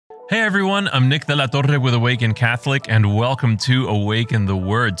Hey everyone, I'm Nick de la Torre with Awaken Catholic, and welcome to Awaken the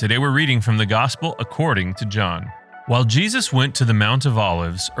Word. Today we're reading from the Gospel according to John. While Jesus went to the Mount of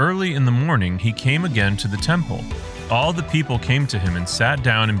Olives, early in the morning he came again to the temple. All the people came to him and sat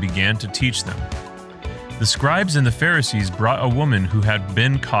down and began to teach them. The scribes and the Pharisees brought a woman who had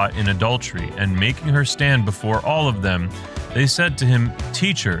been caught in adultery, and making her stand before all of them, they said to him,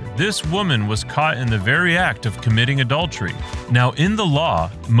 "Teacher, this woman was caught in the very act of committing adultery. Now in the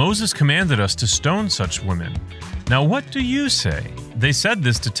law, Moses commanded us to stone such women. Now what do you say?" They said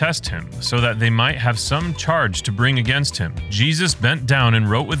this to test him, so that they might have some charge to bring against him. Jesus bent down and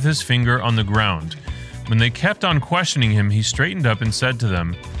wrote with his finger on the ground. When they kept on questioning him, he straightened up and said to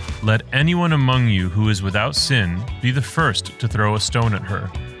them, "Let anyone among you who is without sin be the first to throw a stone at her."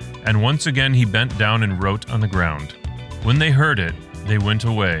 And once again he bent down and wrote on the ground. When they heard it, they went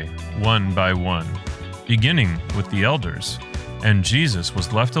away, one by one, beginning with the elders. And Jesus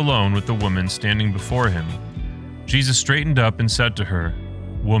was left alone with the woman standing before him. Jesus straightened up and said to her,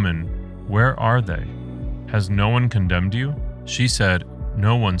 "Woman, where are they? Has no one condemned you?" She said,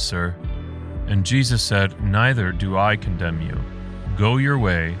 "No one, sir." And Jesus said, "Neither do I condemn you. Go your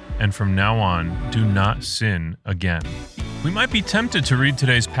way, and from now on, do not sin again." We might be tempted to read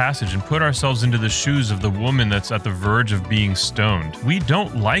today's passage and put ourselves into the shoes of the woman that's at the verge of being stoned. We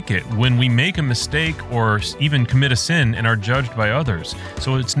don't like it when we make a mistake or even commit a sin and are judged by others.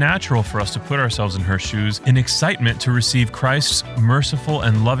 So it's natural for us to put ourselves in her shoes in excitement to receive Christ's merciful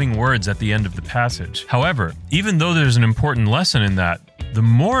and loving words at the end of the passage. However, even though there's an important lesson in that, the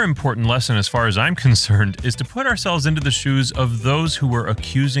more important lesson, as far as I'm concerned, is to put ourselves into the shoes of those who were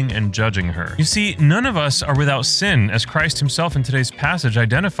accusing and judging her. You see, none of us are without sin, as Christ himself in today's passage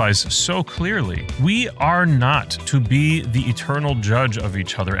identifies so clearly. We are not to be the eternal judge of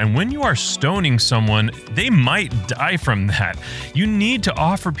each other, and when you are stoning someone, they might die from that. You need to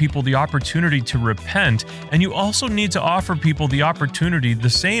offer people the opportunity to repent, and you also need to offer people the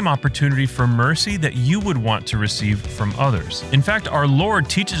same opportunity for mercy that you would want to receive from others. In fact, our Lord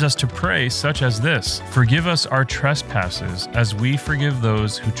teaches us to pray such as this: "Forgive us our trespasses, as we forgive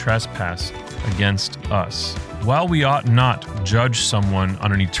those who trespass against us." While we ought not judge someone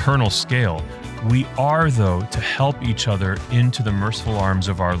on an eternal scale, we are, though, to help each other into the merciful arms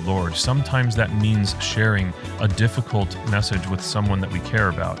of our Lord. Sometimes that means sharing a difficult message with someone that we care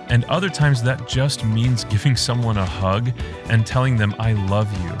about. And other times that just means giving someone a hug and telling them, "I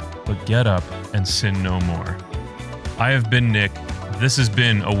love you, but get up and sin no more." I have been Nick. This has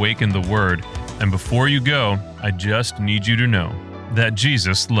been Awaken the Word, and before you go, I just need you to know that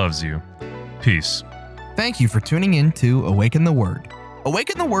Jesus loves you. Peace. Thank you for tuning in to Awaken the Word.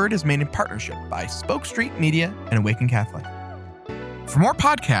 Awaken the Word is made in partnership by Spoke Street Media and Awaken Catholic. For more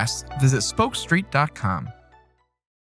podcasts, visit spokestreet.com.